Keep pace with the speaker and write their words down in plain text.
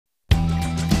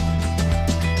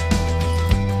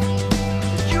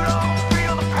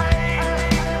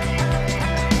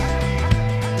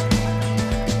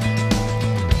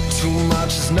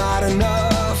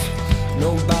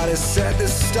said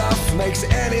this stuff makes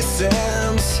any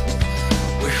sense.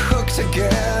 We're hooked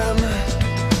again.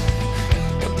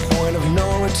 The point of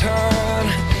no return.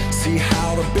 See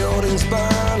how the buildings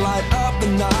burn, light up the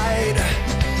night.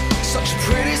 Such a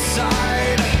pretty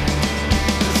sight.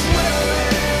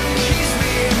 Adrenaline keeps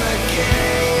me in the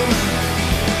game.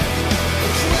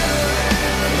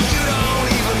 Adrenaline, you don't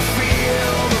even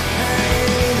feel the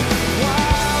pain.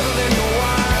 Wilder than your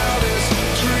wildest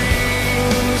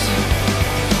dreams.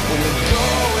 When you're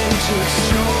going to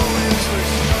extremes,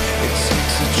 it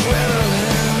takes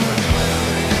adrenaline.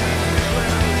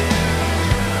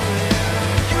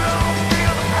 You don't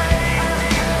feel the pain.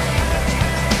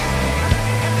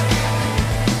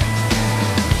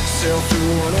 Sail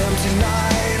through an empty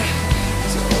night.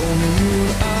 It's only you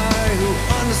and I who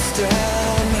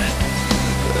understand.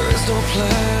 There is no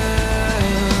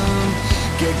plan.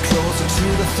 Get closer to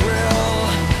the thrill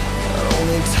that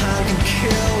only time can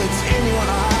kill. It's in your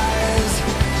eyes.